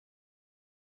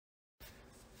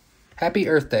Happy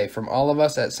Earth Day from all of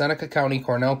us at Seneca County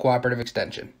Cornell Cooperative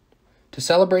Extension. To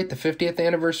celebrate the 50th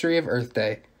anniversary of Earth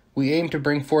Day, we aim to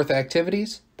bring forth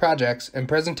activities, projects, and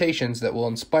presentations that will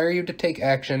inspire you to take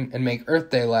action and make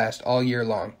Earth Day last all year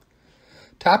long.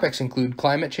 Topics include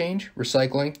climate change,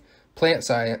 recycling, plant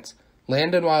science,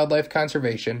 land and wildlife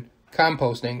conservation,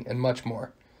 composting, and much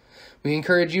more. We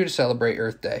encourage you to celebrate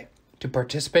Earth Day, to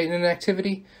participate in an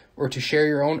activity, or to share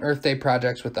your own Earth Day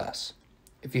projects with us.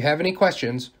 If you have any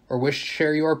questions or wish to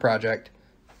share your project,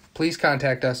 please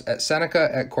contact us at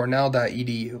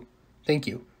seneca@cornell.edu. Thank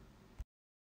you.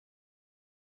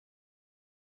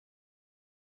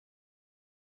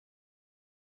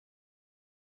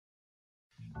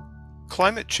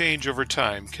 Climate change over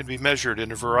time can be measured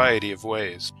in a variety of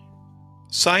ways.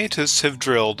 Scientists have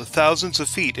drilled thousands of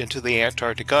feet into the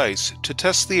Antarctic ice to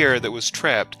test the air that was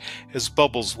trapped as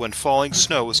bubbles when falling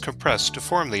snow was compressed to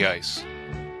form the ice.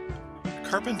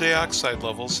 Carbon dioxide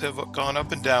levels have gone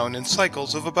up and down in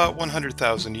cycles of about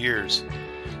 100,000 years.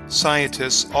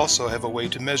 Scientists also have a way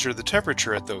to measure the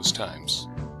temperature at those times.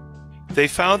 They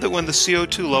found that when the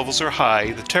CO2 levels are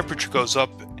high, the temperature goes up,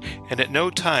 and at no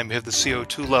time have the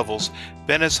CO2 levels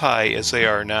been as high as they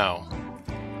are now.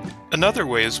 Another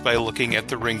way is by looking at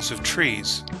the rings of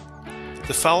trees.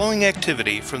 The following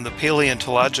activity from the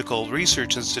Paleontological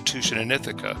Research Institution in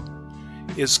Ithaca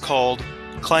is called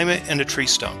Climate and a Tree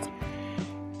Stump.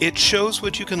 It shows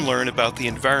what you can learn about the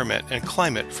environment and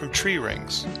climate from tree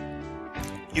rings.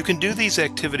 You can do these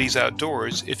activities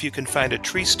outdoors if you can find a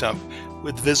tree stump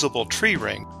with visible tree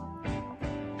ring,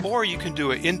 or you can do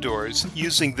it indoors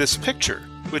using this picture,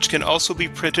 which can also be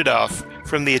printed off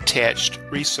from the attached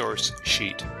resource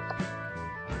sheet.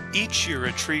 Each year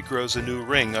a tree grows a new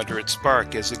ring under its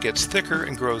bark as it gets thicker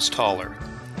and grows taller.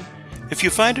 If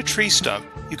you find a tree stump,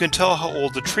 you can tell how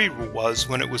old the tree was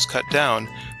when it was cut down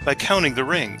by counting the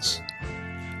rings.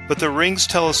 But the rings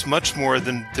tell us much more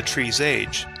than the tree's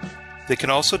age. They can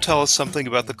also tell us something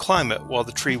about the climate while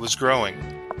the tree was growing.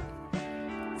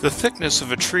 The thickness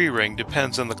of a tree ring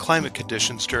depends on the climate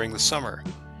conditions during the summer.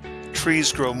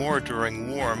 Trees grow more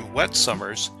during warm, wet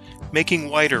summers, making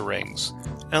wider rings,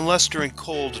 and less during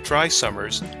cold, dry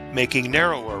summers, making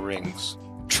narrower rings.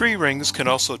 Tree rings can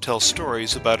also tell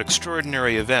stories about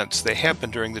extraordinary events that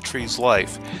happened during the tree's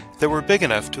life that were big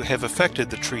enough to have affected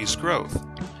the tree's growth.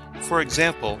 For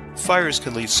example, fires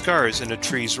can leave scars in a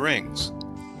tree's rings.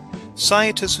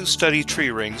 Scientists who study tree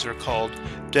rings are called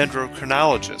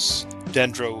dendrochronologists,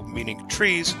 dendro meaning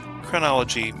trees,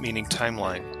 chronology meaning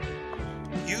timeline.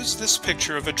 Use this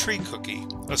picture of a tree cookie,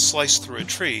 a slice through a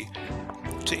tree,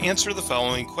 to answer the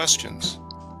following questions.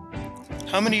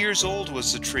 How many years old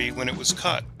was the tree when it was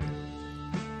cut?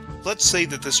 Let's say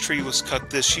that this tree was cut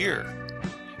this year.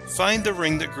 Find the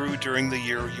ring that grew during the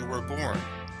year you were born.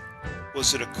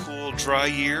 Was it a cool, dry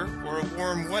year or a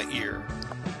warm, wet year?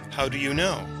 How do you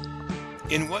know?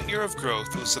 In what year of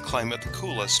growth was the climate the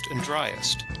coolest and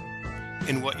driest?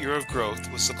 In what year of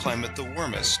growth was the climate the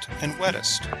warmest and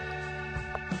wettest?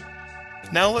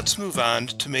 Now let's move on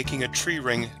to making a tree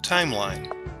ring timeline.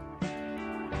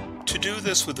 To do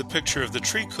this with the picture of the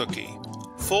tree cookie,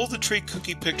 fold the tree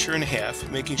cookie picture in half,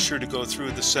 making sure to go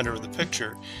through the center of the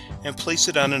picture, and place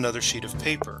it on another sheet of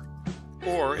paper.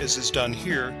 Or, as is done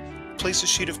here, place a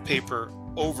sheet of paper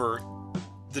over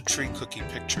the tree cookie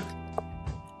picture.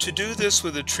 To do this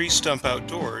with a tree stump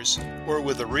outdoors, or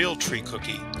with a real tree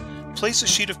cookie, place a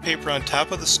sheet of paper on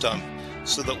top of the stump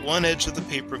so that one edge of the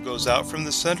paper goes out from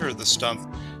the center of the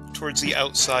stump towards the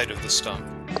outside of the stump.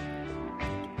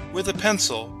 With a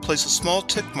pencil, place a small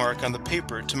tick mark on the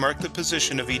paper to mark the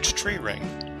position of each tree ring.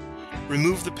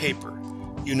 Remove the paper.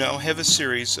 You now have a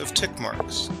series of tick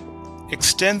marks.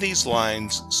 Extend these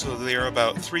lines so they are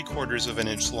about 3/4 of an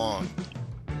inch long.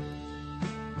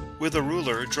 With a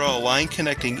ruler, draw a line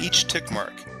connecting each tick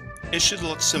mark. It should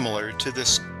look similar to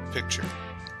this picture.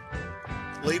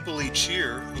 Label each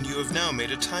year, and you have now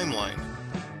made a timeline.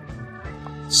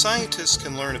 Scientists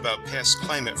can learn about past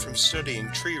climate from studying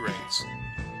tree rings.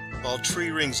 While tree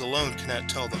rings alone cannot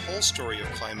tell the whole story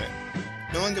of climate,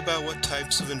 knowing about what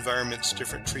types of environments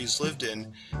different trees lived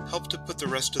in helped to put the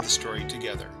rest of the story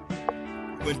together.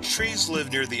 When trees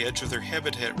live near the edge of their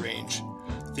habitat range,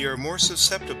 they are more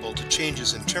susceptible to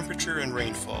changes in temperature and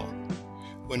rainfall.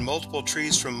 When multiple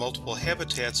trees from multiple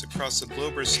habitats across the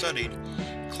globe are studied,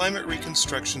 climate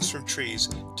reconstructions from trees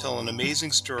tell an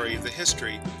amazing story of the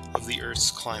history of the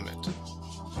Earth's climate.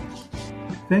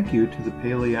 Thank you to the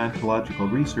Paleontological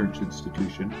Research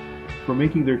Institution for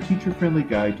making their teacher-friendly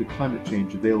guide to climate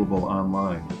change available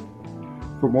online.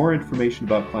 For more information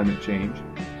about climate change,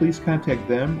 please contact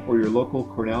them or your local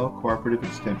Cornell Cooperative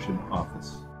Extension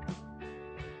office.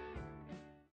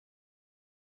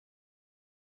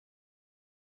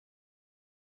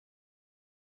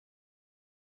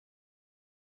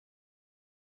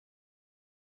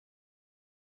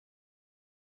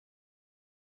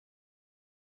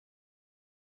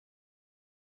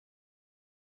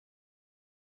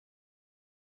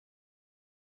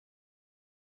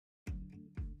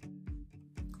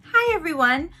 Hi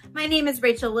everyone, my name is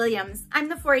Rachel Williams. I'm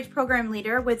the 4-H program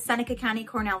leader with Seneca County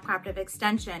Cornell Cooperative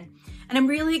Extension, and I'm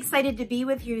really excited to be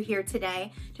with you here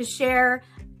today to share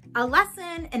a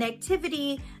lesson, an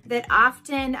activity that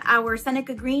often our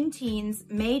Seneca Green teens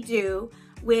may do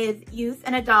with youth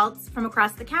and adults from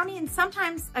across the county and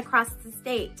sometimes across the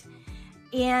state.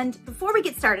 And before we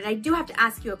get started, I do have to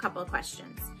ask you a couple of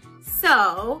questions.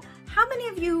 So, how many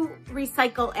of you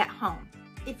recycle at home?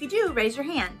 If you do, raise your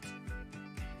hand.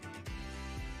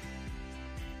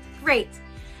 Great.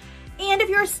 And if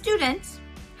you're a student,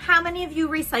 how many of you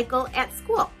recycle at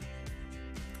school?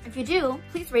 If you do,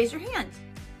 please raise your hand.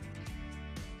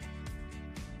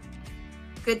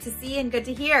 Good to see and good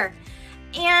to hear.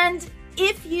 And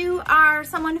if you are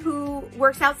someone who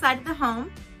works outside of the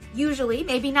home, usually,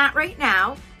 maybe not right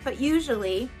now, but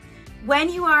usually, when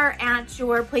you are at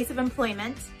your place of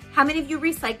employment, how many of you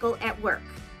recycle at work?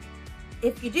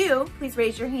 If you do, please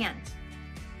raise your hand.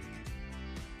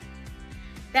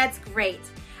 That's great.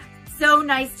 So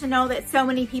nice to know that so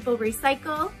many people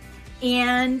recycle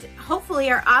and hopefully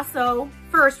are also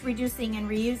first reducing and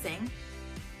reusing.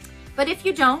 But if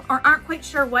you don't or aren't quite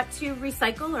sure what to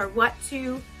recycle or what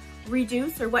to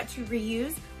reduce or what to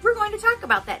reuse, we're going to talk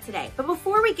about that today. But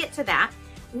before we get to that,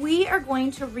 we are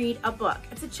going to read a book.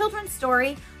 It's a children's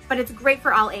story, but it's great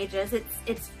for all ages.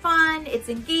 It's fun, it's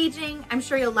engaging. I'm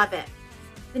sure you'll love it.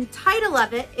 The title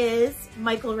of it is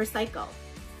Michael Recycle.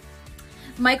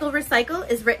 Michael Recycle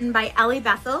is written by Ellie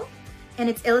Bethel, and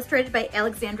it's illustrated by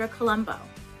Alexandra Colombo.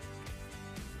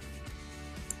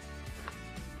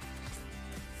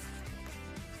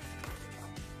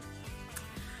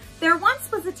 There once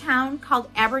was a town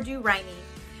called Aberdu-Rhyme,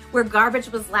 where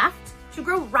garbage was left to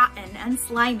grow rotten and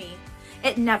slimy.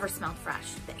 It never smelled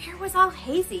fresh. The air was all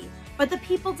hazy, but the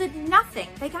people did nothing.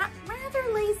 They got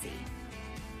rather lazy.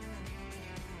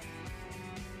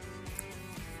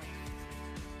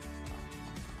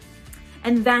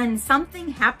 And then something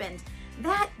happened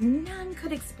that none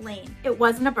could explain. It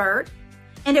wasn't a bird,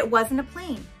 and it wasn't a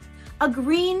plane. A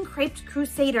green craped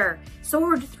crusader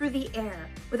soared through the air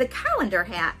with a colander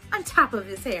hat on top of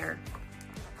his hair.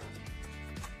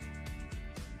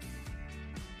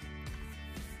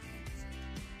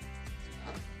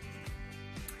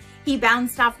 He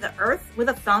bounced off the earth with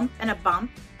a thump and a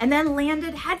bump, and then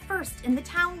landed headfirst in the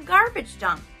town garbage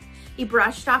dump. He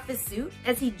brushed off his suit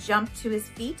as he jumped to his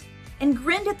feet and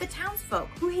grinned at the townsfolk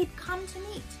who he'd come to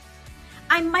meet.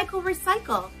 I'm Michael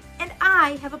Recycle, and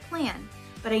I have a plan,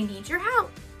 but I need your help,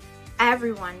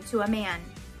 everyone to a man.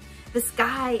 The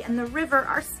sky and the river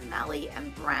are smelly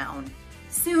and brown.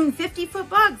 Soon 50-foot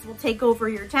bugs will take over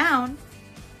your town.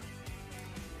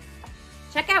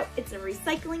 Check out, it's a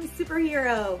recycling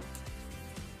superhero.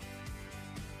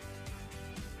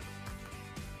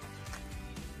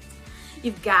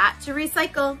 You've got to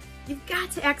recycle. You've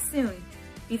got to act soon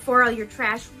before all your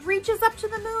trash reaches up to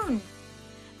the moon.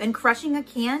 Then crushing a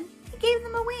can, he gave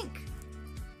them a wink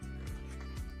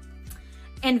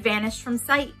and vanished from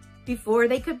sight before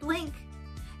they could blink.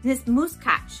 Miss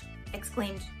Mooskatch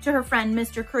exclaimed to her friend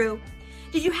Mr. Crew,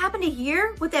 "Did you happen to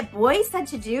hear what that boy said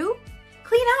to do?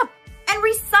 Clean up and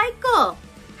recycle.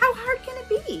 How hard can it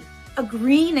be? A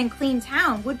green and clean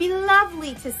town would be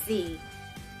lovely to see."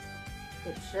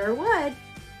 It sure would.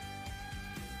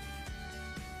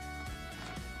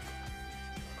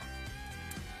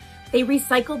 They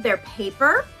recycled their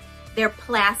paper, their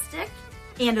plastic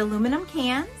and aluminum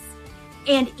cans,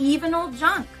 and even old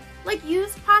junk like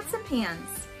used pots and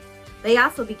pans. They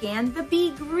also began the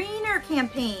Be Greener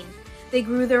campaign. They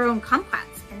grew their own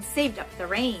kumquats and saved up the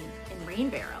rain in rain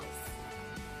barrels.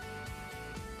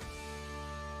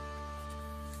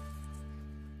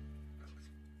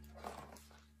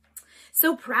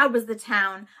 So proud was the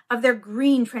town of their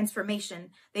green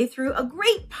transformation. They threw a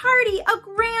great party, a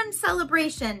grand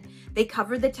celebration. They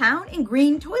covered the town in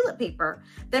green toilet paper,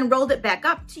 then rolled it back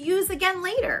up to use again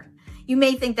later. You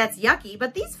may think that's yucky,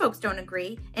 but these folks don't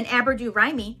agree. In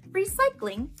Aberdu-Rhyme,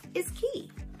 recycling is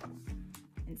key.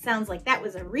 It sounds like that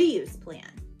was a reuse plan.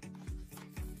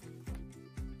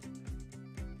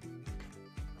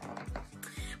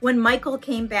 When Michael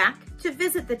came back to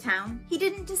visit the town, he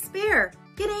didn't despair,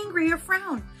 get angry or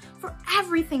frown, for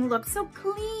everything looked so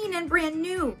clean and brand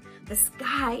new. The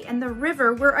sky and the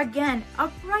river were again a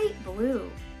bright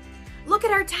blue. Look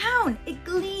at our town, it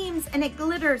gleams and it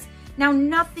glitters. Now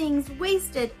nothing's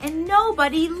wasted and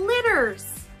nobody litters.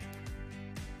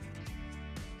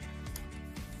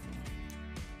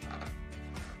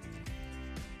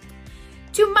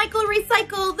 To Michael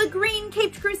Recycle, the green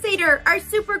caped crusader, our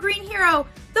super green hero,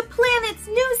 the planet's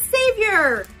new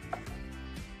savior.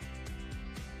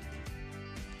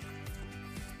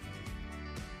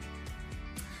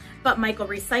 But Michael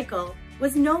Recycle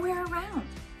was nowhere around.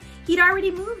 He'd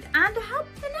already moved on to help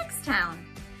the next town.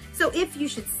 So if you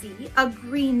should see a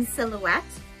green silhouette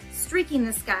streaking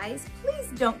the skies, please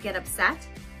don't get upset.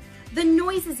 The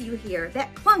noises you hear,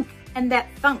 that clunk and that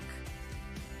thunk,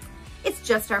 it's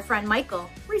just our friend Michael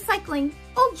recycling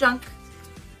old junk.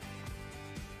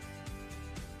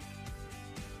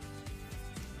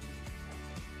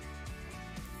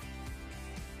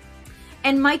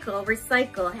 And Michael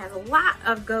Recycle has a lot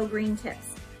of go green tips,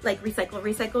 like recycle,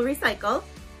 recycle, recycle.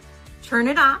 Turn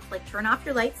it off, like turn off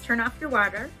your lights, turn off your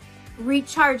water.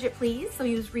 Recharge it, please, so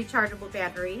use rechargeable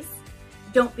batteries.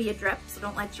 Don't be a drip, so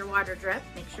don't let your water drip.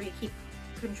 Make sure you keep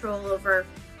control over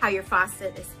how your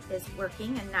faucet is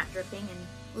working and not dripping and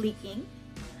leaking.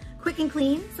 Quick and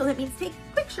clean, so that means take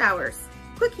quick showers,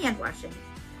 quick hand washing.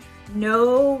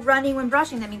 No running when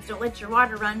brushing, that means don't let your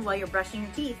water run while you're brushing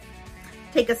your teeth.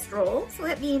 Take a stroll, so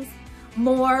that means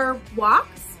more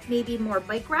walks, maybe more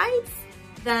bike rides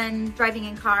than driving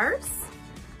in cars.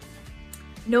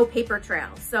 No paper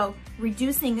trails, so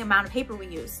reducing the amount of paper we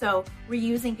use. So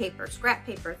reusing paper, scrap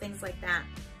paper, things like that.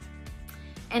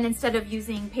 And instead of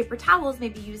using paper towels,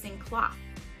 maybe using cloth.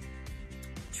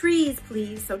 Trees,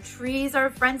 please. So trees are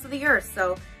friends of the earth.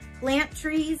 So plant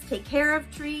trees, take care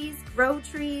of trees, grow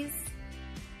trees.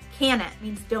 Can it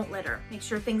means don't litter. Make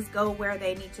sure things go where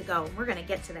they need to go. We're gonna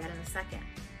get to that in a second.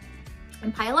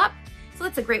 And pile up. So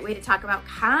that's a great way to talk about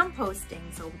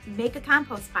composting. So make a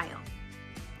compost pile.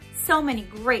 So many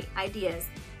great ideas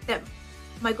that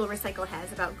Michael Recycle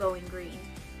has about going green.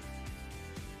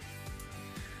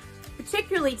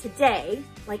 Particularly today,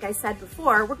 like I said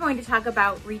before, we're going to talk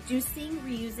about reducing,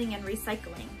 reusing, and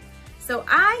recycling. So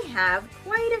I have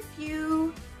quite a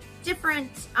few different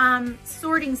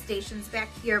sorting stations back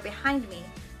here behind me.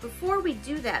 Before we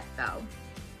do that though,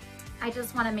 I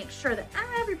just want to make sure that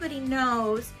everybody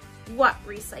knows what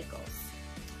recycles.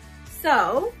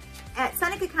 So at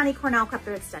Seneca County Cornell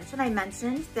Cooperative Extension, I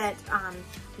mentioned that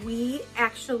we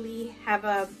actually have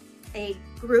a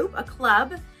group, a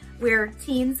club, where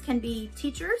teens can be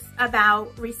teachers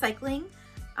about recycling,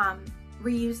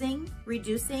 reusing,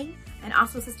 reducing, and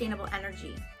also sustainable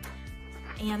energy.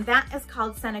 And that is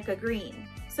called Seneca Green.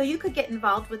 So you could get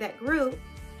involved with that group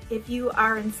if you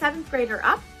are in 7th grade or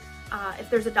up. If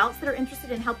there's adults that are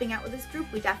interested in helping out with this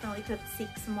group, we definitely could seek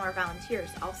some more volunteers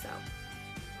also.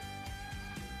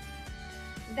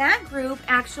 That group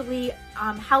actually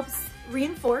helps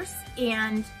reinforce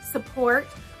and support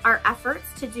our efforts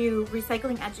to do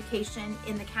recycling education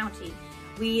in the county.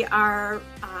 We are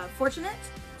fortunate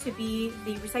to be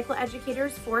the recycle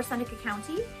educators for Seneca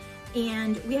County,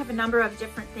 and we have a number of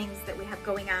different things that we have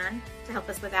going on to help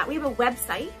us with that. We have a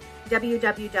website,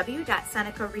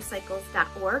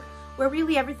 www.senecarecycles.org, where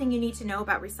really everything you need to know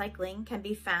about recycling can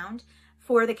be found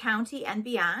for the county and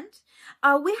beyond.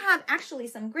 We have actually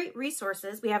some great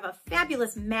resources. We have a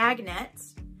fabulous magnet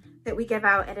that we give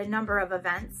out at a number of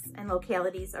events and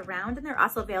localities around, and they're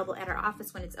also available at our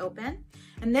office when it's open.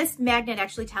 And this magnet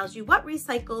actually tells you what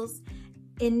recycles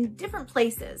in different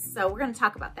places. So we're going to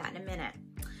talk about that in a minute.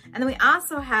 And then we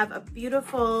also have a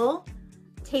beautiful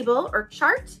table or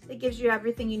chart that gives you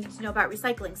everything you need to know about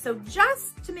recycling. So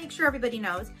just to make sure everybody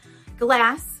knows,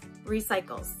 glass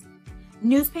recycles.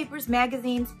 Newspapers,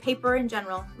 magazines, paper in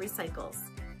general recycles.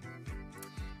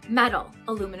 Metal,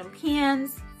 aluminum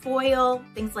cans, foil,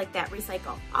 things like that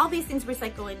recycle. All these things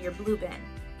recycle in your blue bin,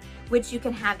 which you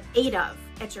can have 8 of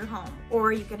at your home,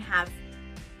 or you can have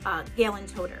gallon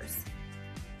toters.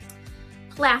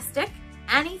 Plastic,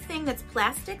 anything that's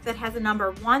plastic that has a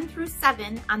number 1 through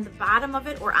 7 on the bottom of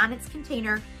it or on its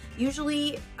container,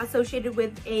 usually associated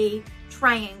with a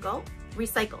triangle,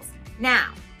 recycles.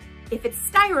 Now, if it's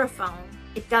styrofoam,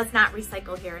 it does not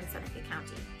recycle here in Seneca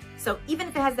County. So even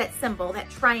if it has that symbol, that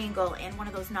triangle, and one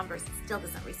of those numbers, it still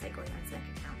doesn't recycle here in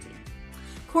Seneca County.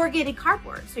 Corrugated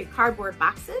cardboard, so your cardboard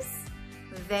boxes,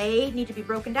 they need to be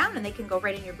broken down and they can go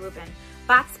right in your blue bin.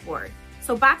 Box board.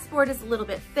 So box board is a little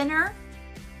bit thinner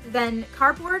than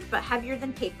cardboard, but heavier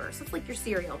than paper. So it's like your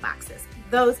cereal boxes.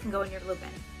 Those can go in your blue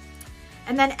bin.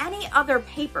 And then any other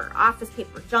paper, office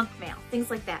paper, junk mail,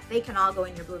 things like that, they can all go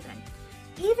in your blue bin.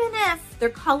 Even if they're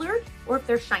colored or if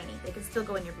they're shiny, they can still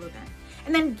go in your blue bin.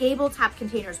 And then gable top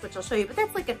containers, which I'll show you, but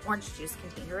that's like an orange juice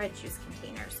container, red juice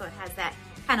container. So it has that,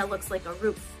 kind of looks like a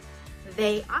roof.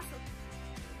 They also.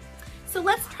 So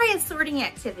let's try a sorting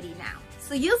activity now.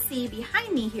 So you'll see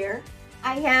behind me here,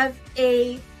 I have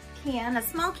a can, a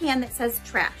small can that says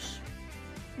trash.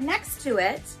 Next to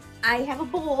it, I have a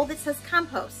bowl that says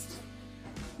compost.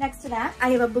 Next to that, I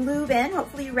have a blue bin,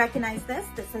 hopefully you recognize this,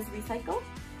 that says recycle.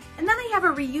 And then I have a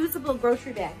reusable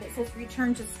grocery bag that says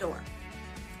return to store.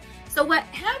 So what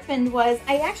happened was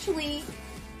I actually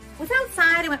was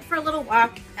outside, I went for a little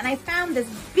walk, and I found this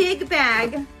big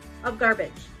bag of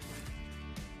garbage,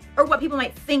 or what people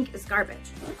might think is garbage.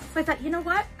 So I thought, you know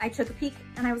what? I took a peek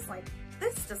and I was like,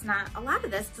 a lot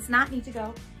of this does not need to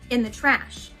go in the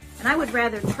trash. And I would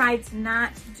rather try to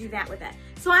not do that with it.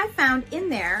 So I found in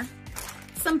there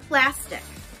some plastic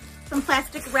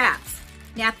wraps,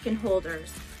 napkin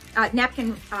holders,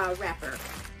 napkin wrapper,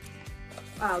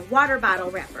 water bottle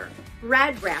wrapper,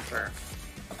 bread wrapper,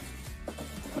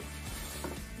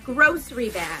 grocery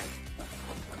bag,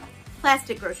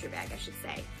 plastic grocery bag, I should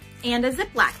say, and a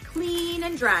Ziploc, clean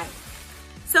and dry.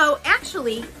 So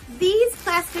actually, these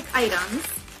plastic items,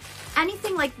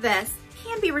 anything like this,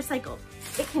 can be recycled.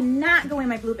 It cannot go in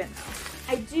my blue bin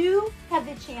though. I do have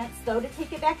the chance though to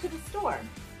take it back to the store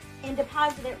and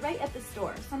deposit it right at the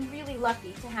store. So I'm really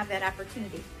lucky to have that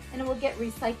opportunity, and it will get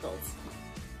recycled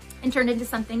and turned into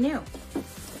something new.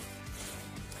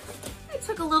 I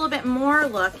took a little bit more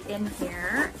look in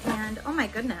here, and oh my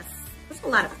goodness, there's a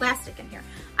lot of plastic in here.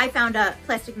 I found a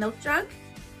plastic milk jug,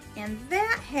 and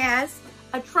that has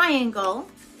a triangle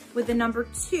with the number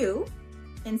 2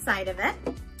 inside of it.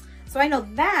 So I know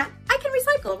that I can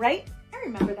recycle, right? I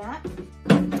remember that.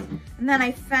 And then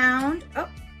I found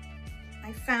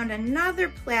another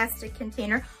plastic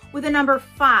container with a number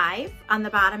 5 on the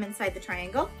bottom inside the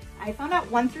triangle. I found out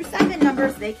 1 through 7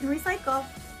 numbers they can recycle.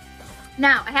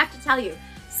 Now, I have to tell you,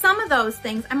 some of those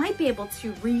things I might be able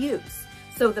to reuse.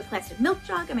 So the plastic milk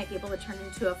jug, I might be able to turn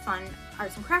into a fun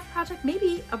arts and craft project,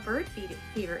 maybe a bird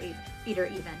feeder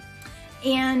even.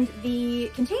 And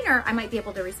the container, I might be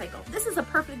able to recycle. This is a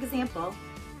perfect example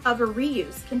of a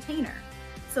reuse container.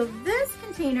 So this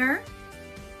container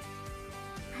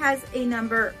has a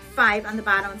number 5 on the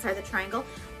bottom inside the triangle,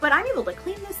 but I'm able to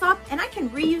clean this up and I can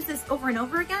reuse this over and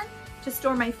over again to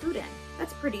store my food in.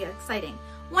 That's pretty exciting.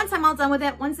 Once I'm all done with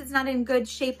it, once it's not in good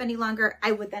shape any longer,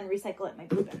 I would then recycle it in my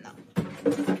blue bin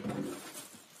though.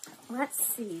 Let's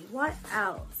see, what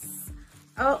else?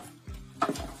 Oh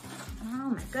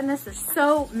my goodness, there's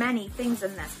so many things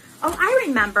in this. Oh, I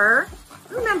remember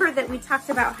that we talked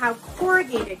about how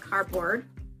corrugated cardboard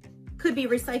could be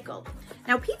recycled.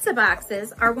 Now, pizza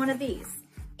boxes are one of these.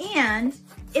 And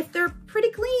if they're pretty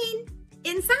clean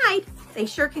inside, they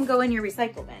sure can go in your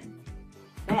recycle bin.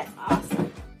 That's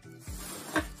awesome.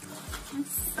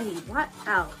 Let's see, what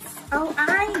else? Oh,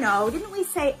 I know, didn't we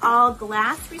say all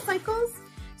glass recycles?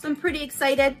 So I'm pretty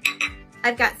excited.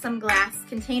 I've got some glass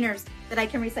containers that I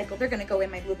can recycle. They're gonna go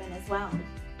in my blue bin as well.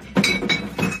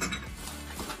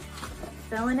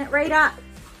 Filling it right up.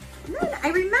 And then I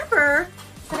remember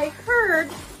that I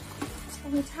heard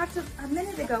when we talked a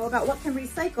minute ago about what can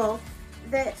recycle,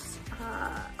 that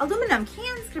aluminum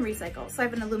cans can recycle. So I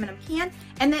have an aluminum can,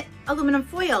 and that aluminum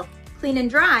foil, clean and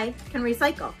dry, can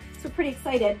recycle. So pretty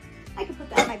excited. I can put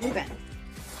that in my blue bin.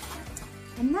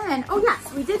 And then, oh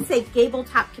yes, we did say gable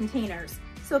top containers.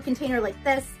 So a container like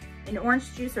this, an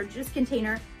orange juice or juice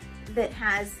container that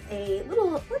has a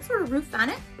little, what sort of roof on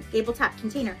it? Gable top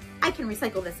container. I can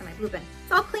recycle this in my blue bin.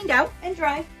 It's all cleaned out and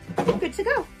dry, good to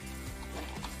go.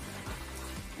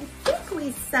 I think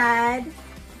we said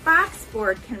box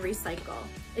board can recycle.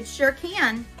 It sure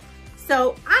can.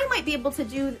 So I might be able to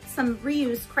do some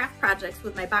reuse craft projects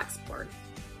with my box board,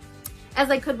 as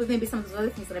I could with maybe some of those other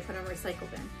things that I put in a recycle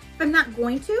bin. If I'm not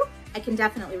going to, I can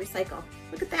definitely recycle.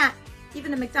 Look at that.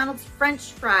 Even a McDonald's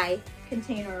French fry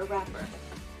container or wrapper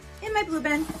in my blue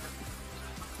bin.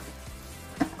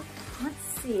 Let's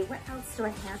see, what else do I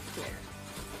have here?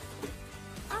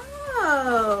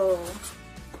 Oh,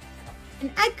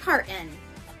 an egg carton.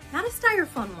 Not a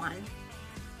styrofoam one,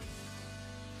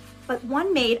 but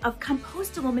one made of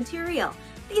compostable material.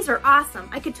 These are awesome.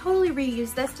 I could totally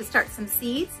reuse this to start some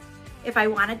seeds if I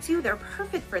wanted to. They're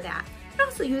perfect for that. I could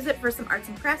also use it for some arts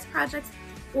and crafts projects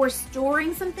or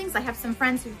storing some things. I have some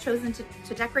friends who've chosen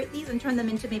to decorate these and turn them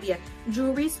into maybe a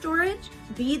jewelry storage,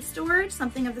 bead storage,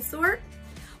 something of the sort.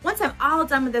 Once I'm all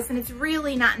done with this and it's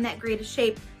really not in that great a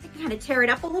shape, I can kind of tear it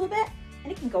up a little bit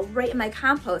and it can go right in my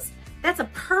compost. That's a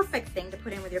perfect thing to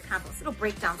put in with your compost. It'll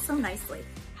break down so nicely.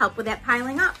 Help with that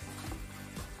piling up.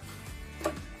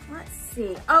 Let's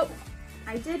see. Oh,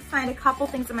 I did find a couple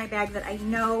things in my bag that I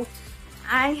know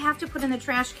I have to put in the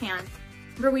trash can.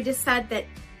 Remember, we just said that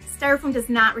styrofoam does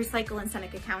not recycle in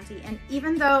Seneca County. And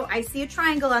even though I see a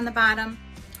triangle on the bottom,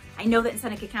 I know that in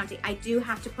Seneca County, I do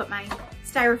have to put my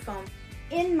styrofoam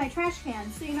in my trash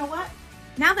can. So you know what?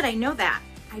 Now that I know that,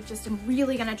 I just am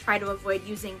really gonna try to avoid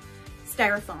using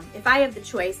styrofoam. If I have the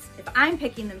choice, if I'm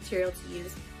picking the material to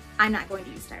use, I'm not going to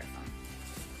use styrofoam.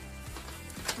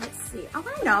 Let's see, oh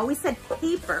I know, we said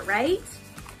paper, right?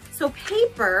 So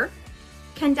paper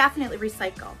can definitely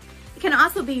recycle. It can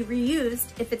also be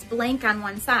reused if it's blank on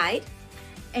one side.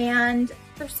 And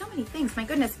there's so many things, my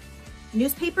goodness.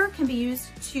 Newspaper can be used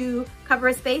to cover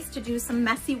a space to do some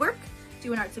messy work,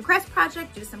 do an arts and crafts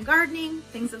project, do some gardening,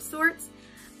 things of sorts.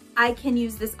 I can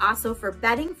use this also for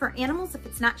bedding for animals if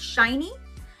it's not shiny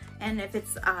and if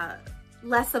it's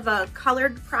less of a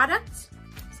colored product.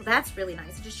 So that's really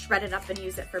nice. Just shred it up and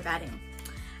use it for bedding.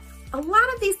 A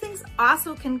lot of these things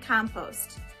also can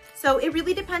compost. So it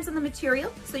really depends on the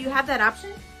material. So you have that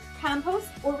option, compost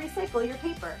or recycle your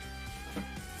paper.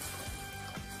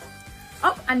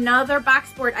 Oh, another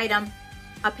box board item,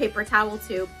 a paper towel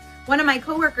tube. One of my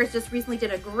coworkers just recently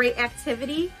did a great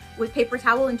activity with paper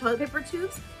towel and toilet paper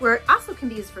tubes where it also can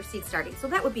be used for seed starting. So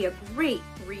that would be a great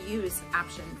reuse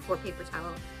option for paper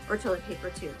towel or toilet paper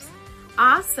tubes.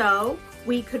 Also,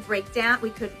 we could rip it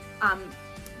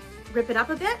up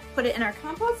a bit, put it in our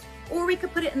compost, or we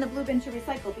could put it in the blue bin to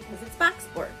recycle because it's box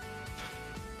board.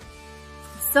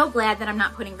 So glad that I'm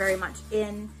not putting very much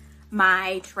in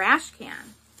my trash can.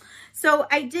 So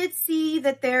I did see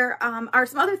that there are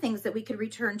some other things that we could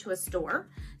return to a store.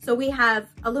 So we have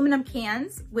aluminum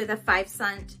cans with a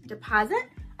 5-cent deposit.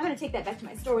 I'm gonna take that back to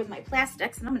my store with my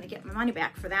plastics and I'm gonna get my money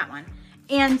back for that one.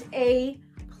 And a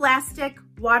plastic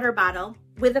water bottle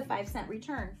with a 5-cent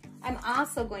return. I'm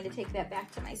also going to take that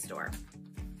back to my store.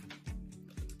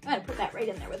 I'm gonna put that right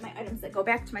in there with my items that go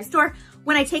back to my store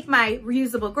when I take my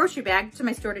reusable grocery bag to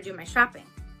my store to do my shopping.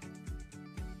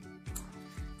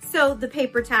 So the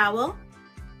paper towel,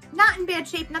 not in bad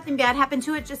shape, nothing bad happened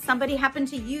to it, just somebody happened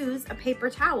to use a paper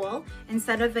towel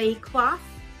instead of a cloth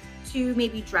to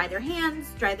maybe dry their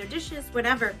hands, dry their dishes,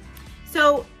 whatever.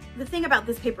 So the thing about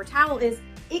this paper towel is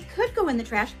it could go in the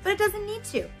trash, but it doesn't need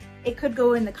to. It could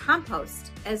go in the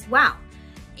compost as well.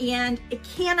 And it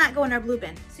cannot go in our blue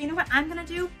bin. So you know what I'm gonna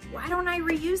do? Why don't I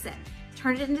reuse it?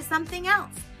 Turn it into something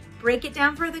else. Break it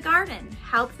down for the garden,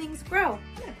 help things grow.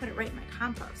 I'm gonna put it right in my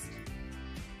compost.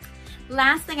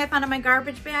 Last thing I found in my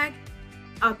garbage bag,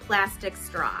 a plastic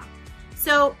straw.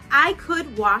 So I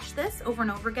could wash this over and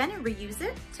over again and reuse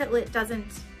it till it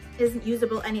isn't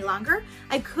usable any longer.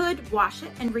 I could wash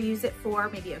it and reuse it for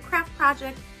maybe a craft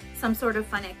project, some sort of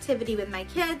fun activity with my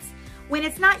kids. When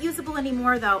it's not usable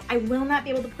anymore though, I will not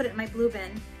be able to put it in my blue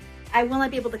bin. I will not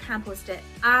be able to compost it.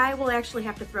 I will actually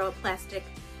have to throw a plastic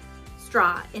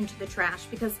straw into the trash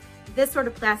because this sort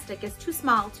of plastic is too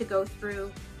small to go through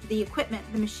the equipment,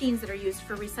 the machines that are used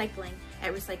for recycling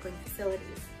at recycling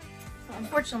facilities. So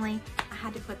unfortunately, I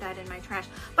had to put that in my trash.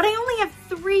 But I only have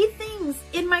 3 things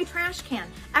in my trash can.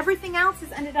 Everything else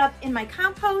has ended up in my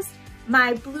compost,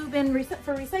 my blue bin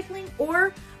for recycling,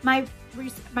 or my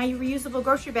reusable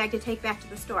grocery bag to take back to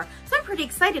the store. So I'm pretty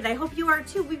excited. I hope you are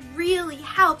too. We've really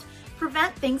helped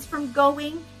prevent things from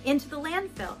going into the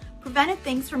landfill, prevented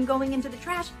things from going into the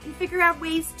trash, and figure out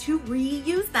ways to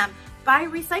reuse them by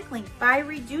recycling, by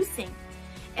reducing.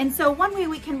 And so one way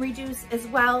we can reduce as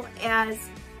well as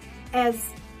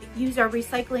use our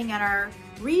recycling and our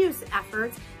reuse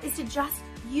efforts is to just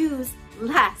use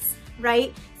less,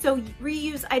 right? So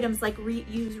reuse items like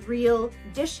reuse real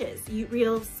dishes,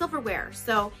 real silverware.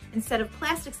 So instead of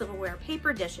plastic silverware,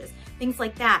 paper dishes, things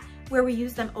like that, where we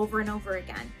use them over and over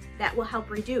again. That will help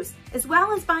reduce, as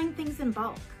well as buying things in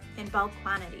bulk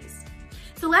quantities.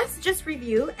 So let's just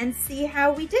review and see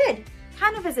how we did.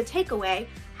 Kind of as a takeaway,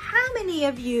 how many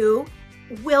of you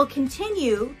will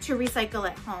continue to recycle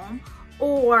at home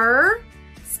or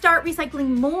start recycling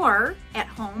more at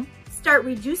home, start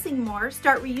reducing more,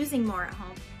 start reusing more at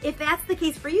home? If that's the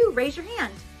case for you, raise your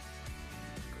hand.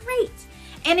 Great.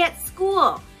 And at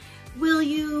school,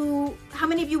 how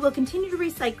many of you will continue to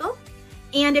recycle?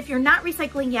 And if you're not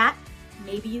recycling yet,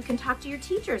 maybe you can talk to your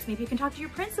teachers, maybe you can talk to your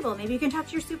principal, maybe you can talk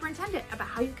to your superintendent about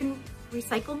how you can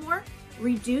recycle more,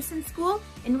 reduce in school,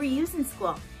 and reuse in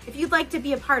school. If you'd like to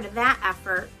be a part of that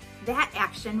effort, that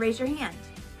action, raise your hand.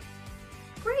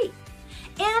 Great.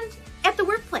 And at the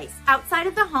workplace, outside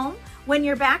of the home, when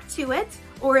you're back to it,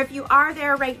 or if you are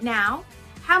there right now,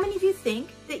 how many of you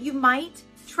think that you might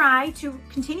try to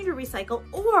continue to recycle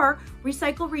or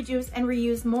recycle, reduce, and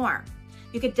reuse more?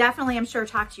 You could definitely, I'm sure,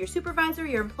 talk to your supervisor,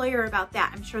 your employer about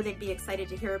that. I'm sure they'd be excited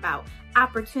to hear about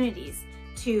opportunities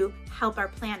to help our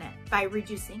planet by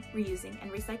reducing, reusing, and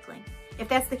recycling. If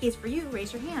that's the case for you,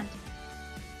 raise your hand.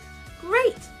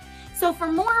 Great. So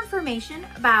for more information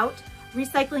about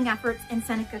recycling efforts in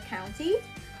Seneca County,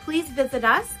 please visit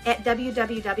us at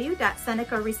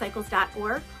www.senecarecycles.org,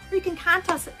 or you can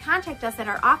contact us at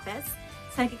our office,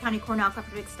 Seneca County Cornell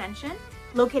Cooperative Extension,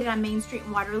 located on Main Street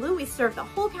in Waterloo. We serve the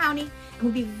whole county and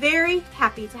we'll be very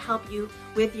happy to help you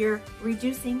with your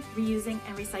reducing, reusing,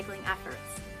 and recycling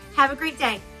efforts. Have a great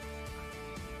day.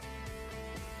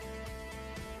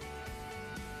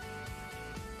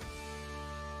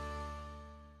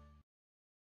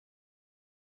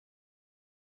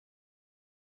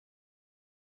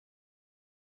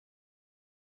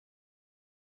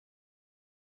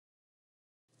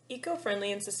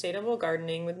 Eco-friendly and sustainable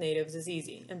gardening with natives is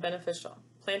easy and beneficial.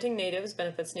 Planting natives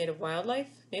benefits native wildlife,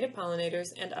 native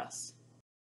pollinators, and us.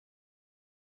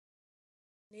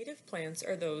 Native plants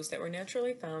are those that were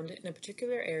naturally found in a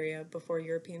particular area before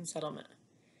European settlement.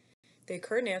 They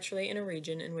occur naturally in a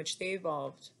region in which they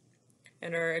evolved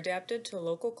and are adapted to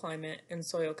local climate and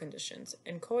soil conditions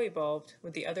and co-evolved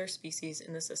with the other species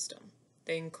in the system.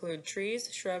 They include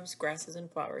trees, shrubs, grasses, and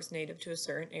flowers native to a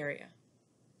certain area.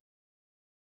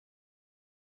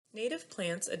 Native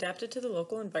plants adapted to the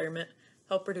local environment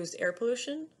help reduce air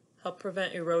pollution, help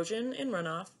prevent erosion and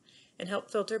runoff, and help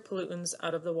filter pollutants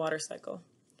out of the water cycle.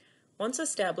 Once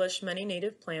established, many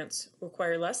native plants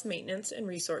require less maintenance and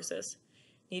resources,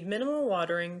 need minimal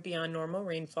watering beyond normal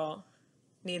rainfall,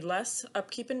 need less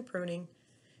upkeep and pruning,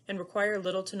 and require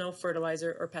little to no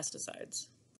fertilizer or pesticides.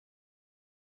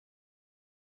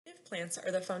 Native plants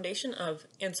are the foundation of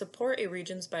and support a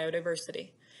region's biodiversity.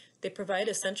 They provide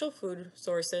essential food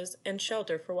sources and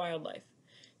shelter for wildlife.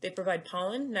 They provide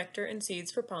pollen, nectar, and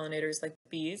seeds for pollinators like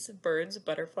bees, birds,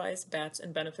 butterflies, bats,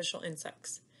 and beneficial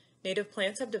insects. Native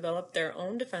plants have developed their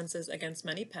own defenses against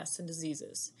many pests and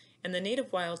diseases, and the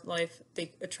native wildlife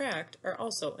they attract are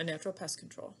also a natural pest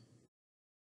control.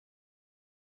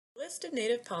 The list of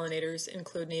native pollinators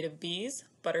include native bees,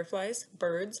 butterflies,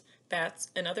 birds, bats,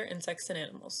 and other insects and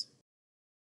animals.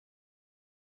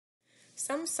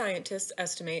 Some scientists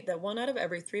estimate that 1 out of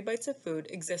every 3 bites of food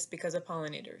exists because of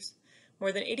pollinators.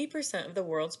 More than 80% of the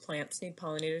world's plants need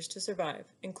pollinators to survive,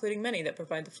 including many that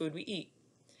provide the food we eat.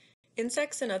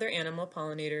 Insects and other animal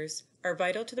pollinators are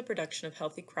vital to the production of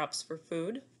healthy crops for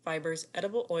food, fibers,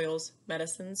 edible oils,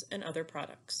 medicines, and other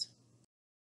products.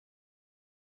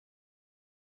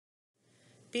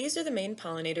 Bees are the main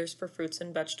pollinators for fruits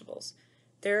and vegetables.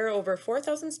 There are over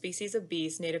 4,000 species of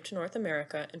bees native to North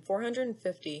America and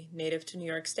 450 native to New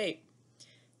York State.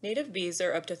 Native bees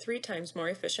are up to 3 times more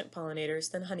efficient pollinators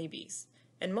than honeybees,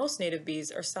 and most native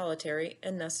bees are solitary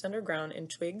and nest underground in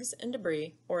twigs and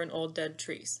debris or in old dead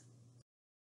trees.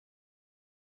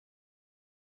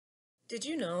 Did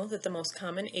you know that the most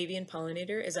common avian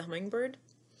pollinator is a hummingbird?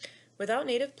 Without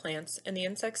native plants and the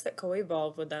insects that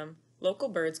co-evolve with them, local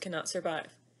birds cannot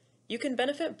survive. You can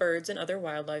benefit birds and other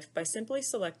wildlife by simply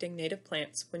selecting native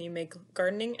plants when you make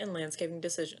gardening and landscaping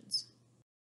decisions.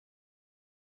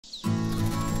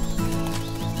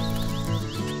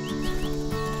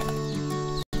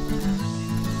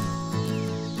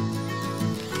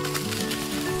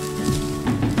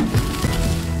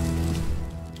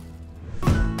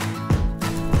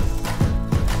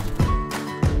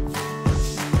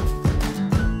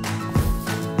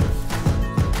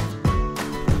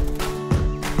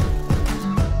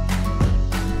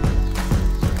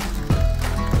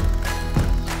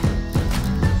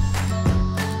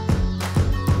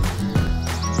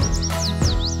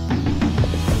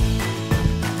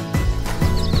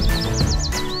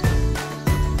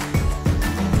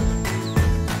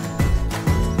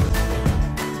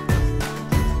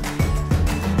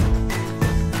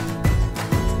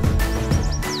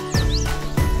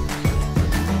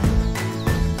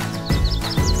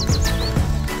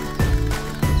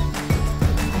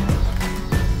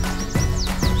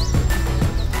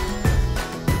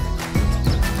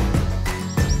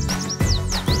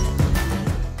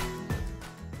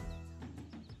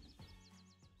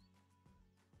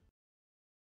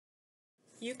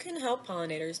 You can help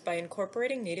pollinators by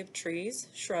incorporating native trees,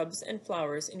 shrubs, and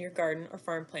flowers in your garden or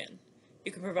farm plan.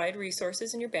 You can provide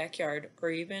resources in your backyard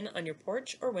or even on your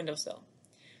porch or windowsill.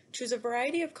 Choose a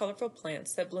variety of colorful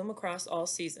plants that bloom across all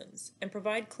seasons and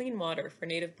provide clean water for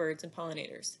native birds and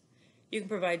pollinators. You can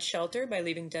provide shelter by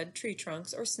leaving dead tree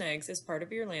trunks or snags as part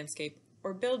of your landscape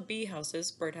or build bee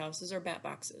houses, bird houses, or bat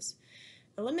boxes.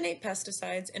 Eliminate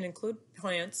pesticides and include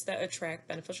plants that attract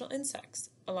beneficial insects.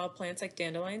 Allow plants like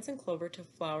dandelions and clover to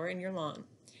flower in your lawn.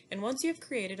 And once you've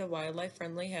created a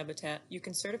wildlife-friendly habitat, you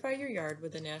can certify your yard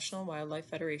with the National Wildlife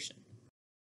Federation.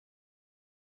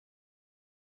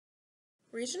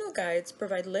 Regional guides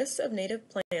provide lists of native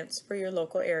plants for your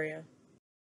local area.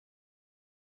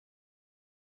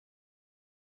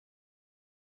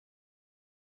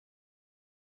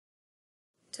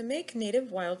 To make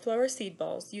native wildflower seed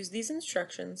balls, use these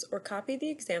instructions or copy the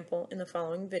example in the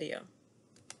following video.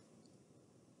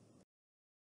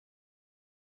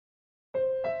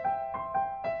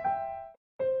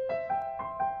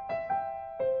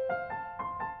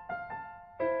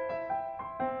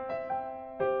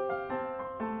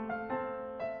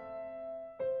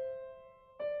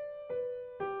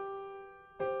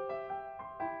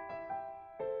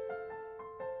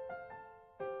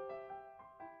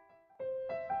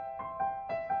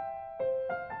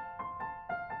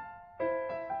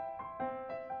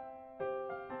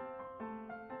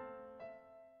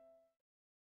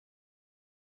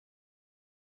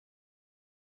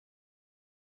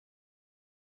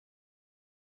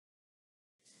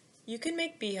 You can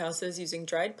make bee houses using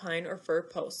dried pine or fir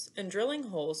posts and drilling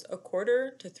holes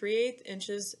 1/4 to 3/8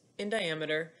 inches in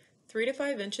diameter, 3 to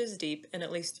 5 inches deep, and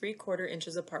at least 3/4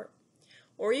 inches apart.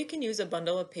 Or you can use a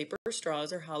bundle of paper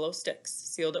straws or hollow sticks,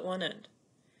 sealed at one end.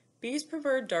 Bees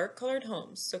prefer dark-colored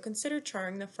homes, so consider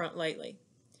charring the front lightly.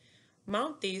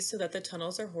 Mount these so that the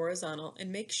tunnels are horizontal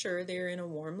and make sure they are in a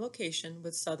warm location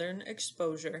with southern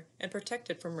exposure and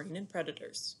protected from rain and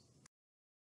predators.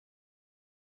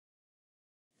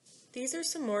 These are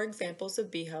some more examples of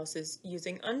bee houses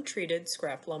using untreated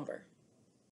scrap lumber.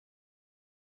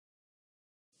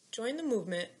 Join the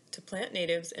movement to plant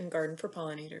natives and garden for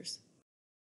pollinators.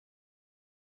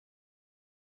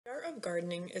 The art of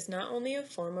gardening is not only a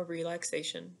form of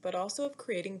relaxation, but also of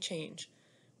creating change.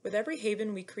 With every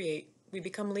haven we create, we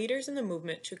become leaders in the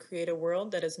movement to create a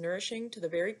world that is nourishing to the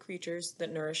very creatures that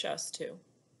nourish us too.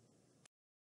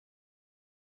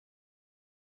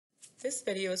 This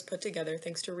video is put together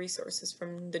thanks to resources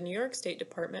from the New York State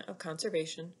Department of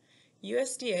Conservation,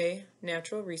 USDA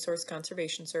Natural Resource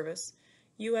Conservation Service,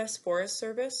 U.S. Forest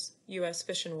Service, U.S.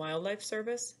 Fish and Wildlife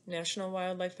Service, National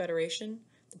Wildlife Federation,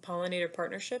 the Pollinator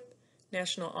Partnership,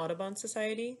 National Audubon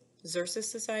Society, Xerces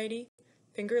Society,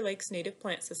 Finger Lakes Native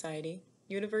Plant Society,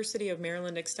 University of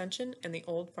Maryland Extension, and the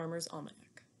Old Farmer's Almanac.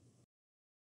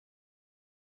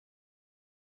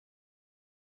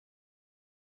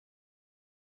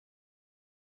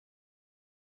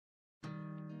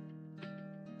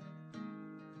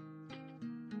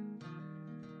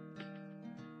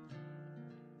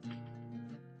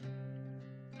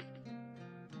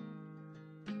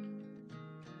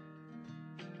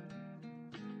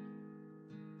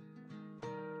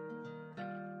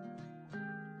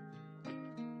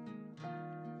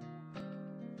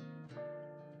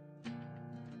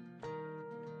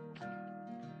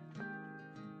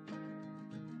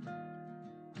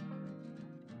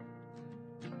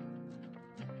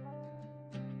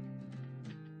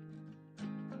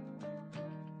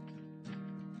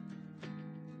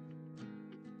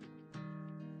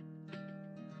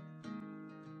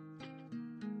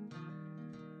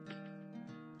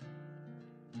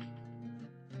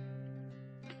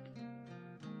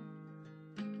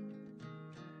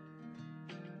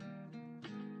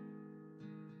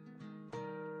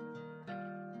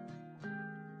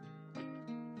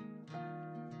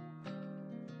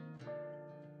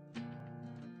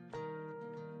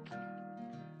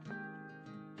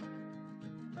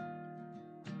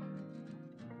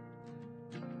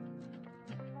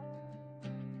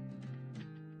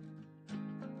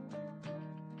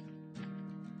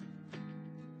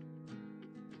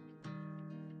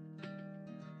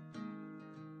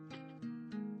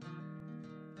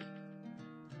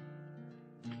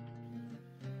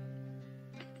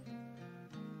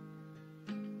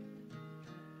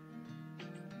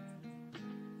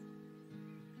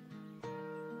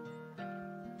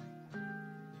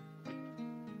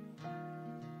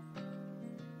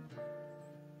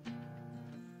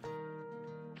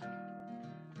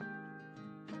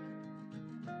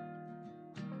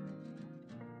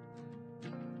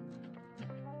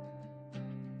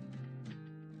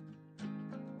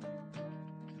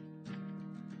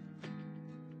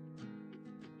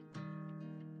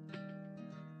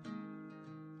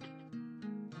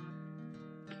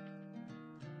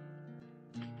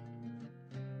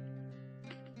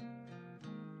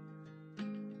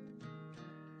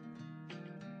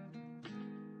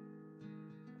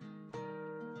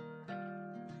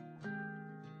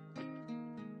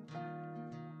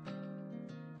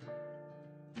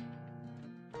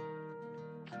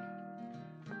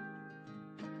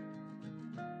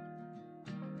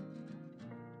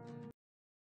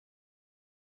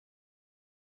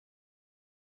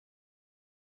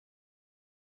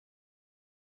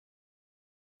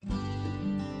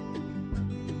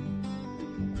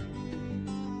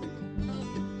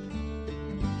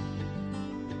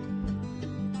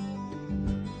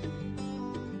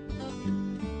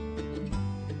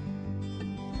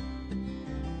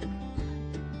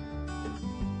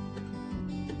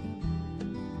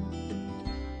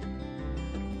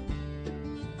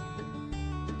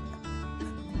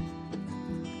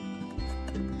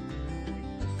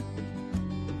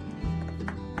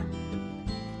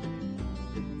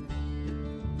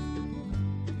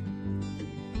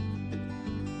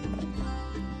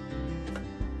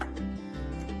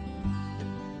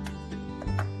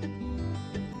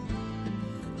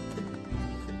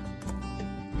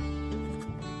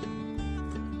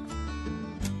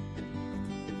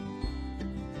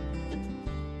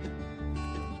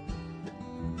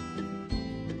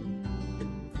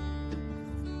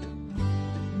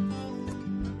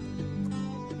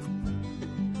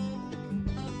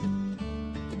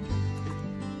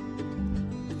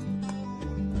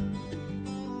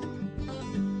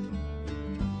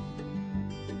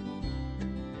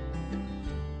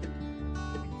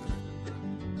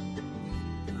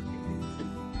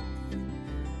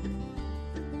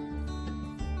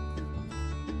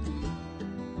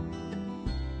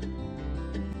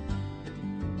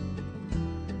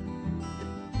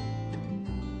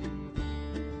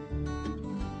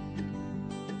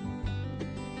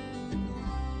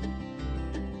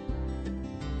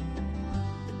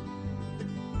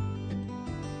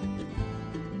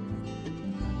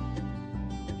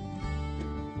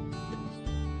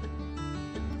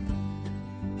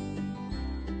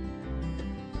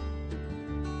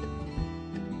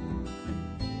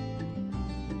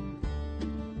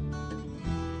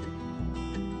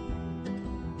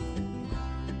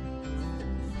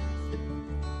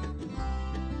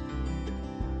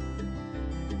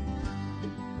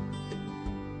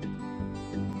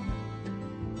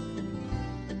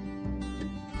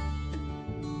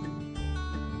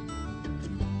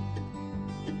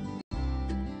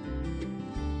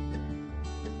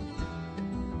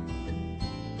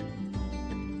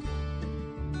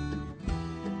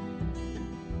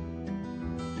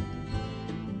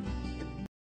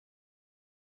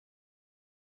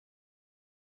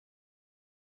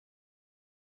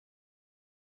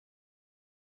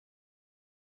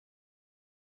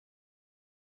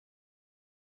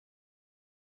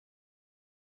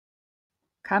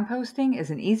 Composting is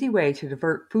an easy way to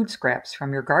divert food scraps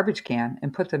from your garbage can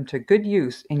and put them to good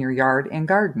use in your yard and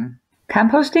garden.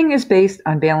 Composting is based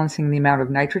on balancing the amount of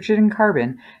nitrogen and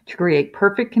carbon to create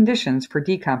perfect conditions for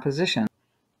decomposition.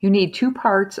 You need 2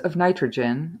 parts of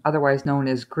nitrogen, otherwise known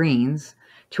as greens,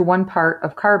 to 1 part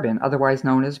of carbon, otherwise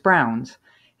known as browns,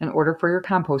 in order for your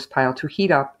compost pile to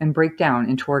heat up and break down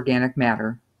into organic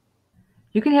matter.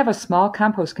 You can have a small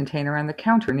compost container on the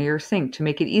counter near your sink to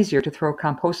make it easier to throw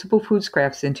compostable food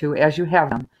scraps into as you have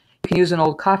them. You can use an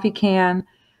old coffee can,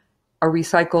 a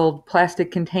recycled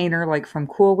plastic container like from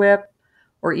Cool Whip,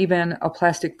 or even a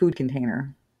plastic food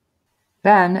container.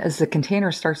 Then, as the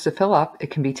container starts to fill up, it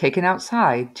can be taken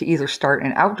outside to either start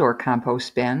an outdoor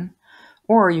compost bin,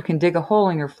 or you can dig a hole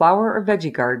in your flower or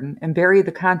veggie garden and bury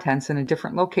the contents in a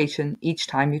different location each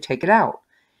time you take it out,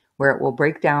 where it will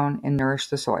break down and nourish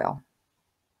the soil.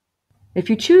 If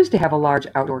you choose to have a large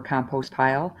outdoor compost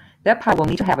pile, that pile will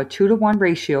need to have a 2-to-1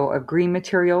 ratio of green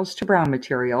materials to brown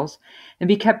materials and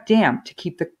be kept damp to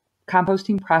keep the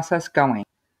composting process going.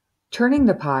 Turning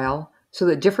the pile so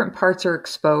that different parts are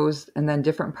exposed and then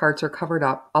different parts are covered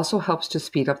up also helps to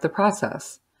speed up the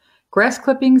process. Grass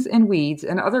clippings and weeds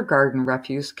and other garden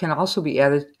refuse can also be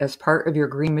added as part of your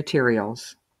green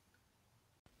materials.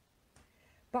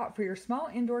 But for your small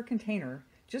indoor container,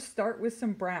 just start with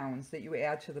some browns that you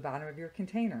add to the bottom of your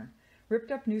container.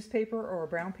 Ripped up newspaper or a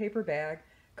brown paper bag,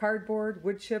 cardboard,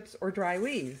 wood chips, or dry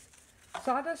leaves.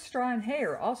 Sawdust, straw, and hay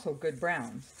are also good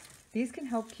browns. These can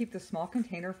help keep the small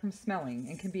container from smelling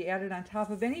and can be added on top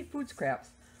of any food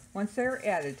scraps once they are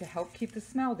added to help keep the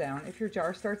smell down if your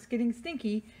jar starts getting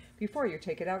stinky before you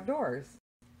take it outdoors.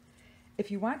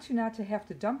 If you want not to have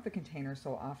to dump the container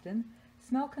so often,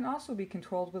 smell can also be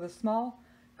controlled with a small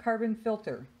carbon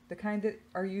filter, the kind that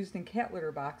are used in cat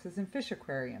litter boxes and fish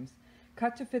aquariums,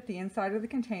 cut to fit the inside of the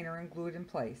container and glued in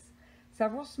place.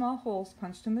 Several small holes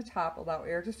punched in the top allow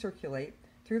air to circulate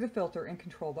through the filter and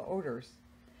control the odors.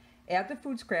 Add the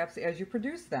food scraps as you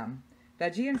produce them.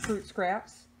 Veggie and fruit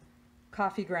scraps,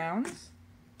 coffee grounds,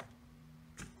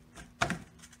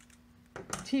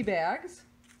 tea bags,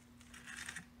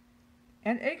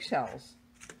 and eggshells.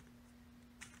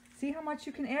 See how much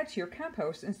you can add to your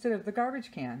compost instead of the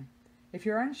garbage can. If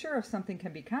you're unsure if something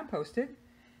can be composted,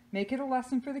 make it a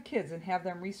lesson for the kids and have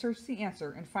them research the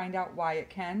answer and find out why it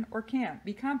can or can't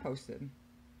be composted.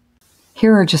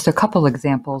 Here are just a couple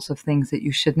examples of things that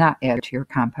you should not add to your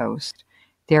compost: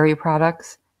 dairy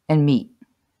products and meat.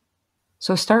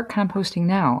 So start composting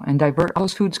now and divert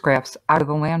those food scraps out of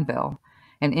the landfill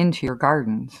and into your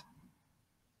gardens.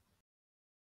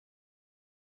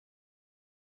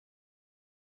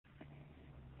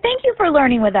 Thank you for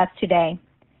learning with us today.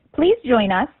 Please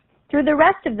join us through the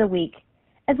rest of the week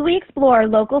as we explore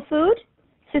local food,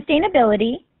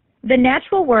 sustainability, the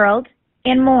natural world,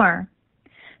 and more.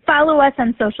 Follow us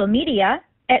on social media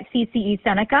at CCE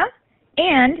Seneca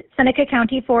and Seneca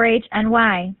County 4-H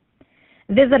NY.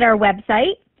 Visit our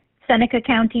website,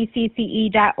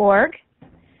 senecacountycce.org,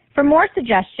 for more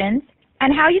suggestions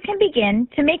on how you can begin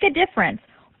to make a difference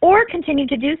or continue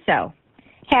to do so.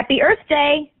 Happy Earth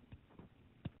Day!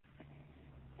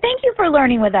 Thank you for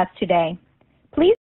learning with us today. Please